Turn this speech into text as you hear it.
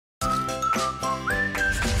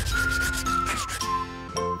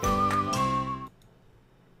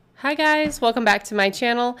Hi guys, welcome back to my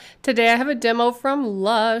channel. Today I have a demo from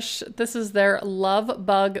Lush. This is their Love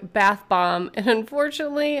Bug bath bomb, and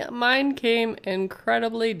unfortunately mine came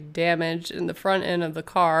incredibly damaged and the front end of the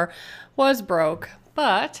car was broke,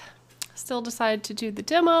 but still decided to do the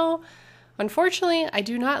demo. Unfortunately, I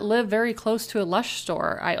do not live very close to a Lush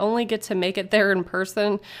store. I only get to make it there in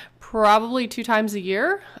person probably 2 times a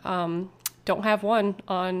year. Don't have one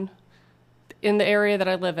in the area that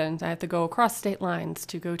I live in. I have to go across state lines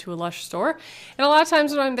to go to a Lush store. And a lot of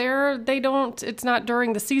times when I'm there, it's not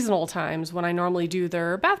during the seasonal times when I normally do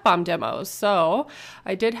their bath bomb demos. So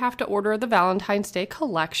I did have to order the Valentine's Day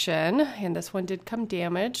collection, and this one did come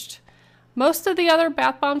damaged. Most of the other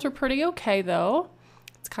bath bombs were pretty okay though.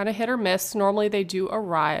 It's kind of hit or miss. Normally they do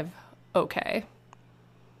arrive okay.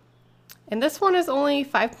 And this one is only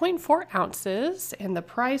 5.4 ounces, and the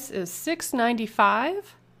price is $6.95.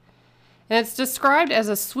 And it's described as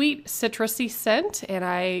a sweet citrusy scent, and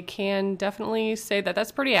I can definitely say that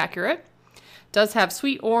that's pretty accurate. It does have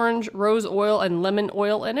sweet orange, rose oil, and lemon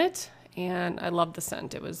oil in it, and I love the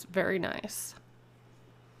scent. It was very nice.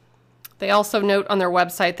 They also note on their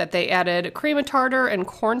website that they added cream of tartar and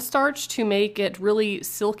cornstarch to make it really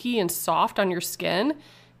silky and soft on your skin.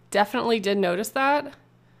 Definitely did notice that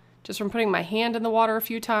just from putting my hand in the water a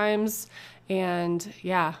few times, and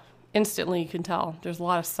yeah. Instantly you can tell there's a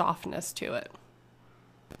lot of softness to it.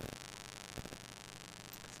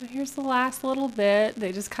 So here's the last little bit.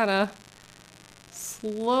 They just kind of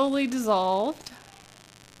slowly dissolved.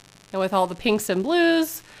 And with all the pinks and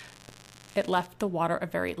blues, it left the water a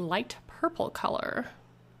very light purple color.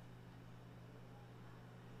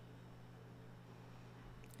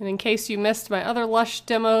 And in case you missed my other Lush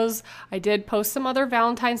demos, I did post some other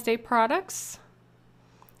Valentine's Day products.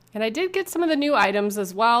 And I did get some of the new items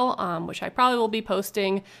as well, which I probably will be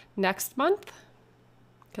posting next month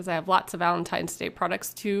because I have lots of Valentine's Day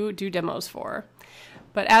products to do demos for.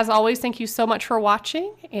 But as always, thank you so much for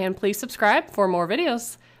watching, and please subscribe for more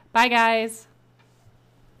videos. Bye guys!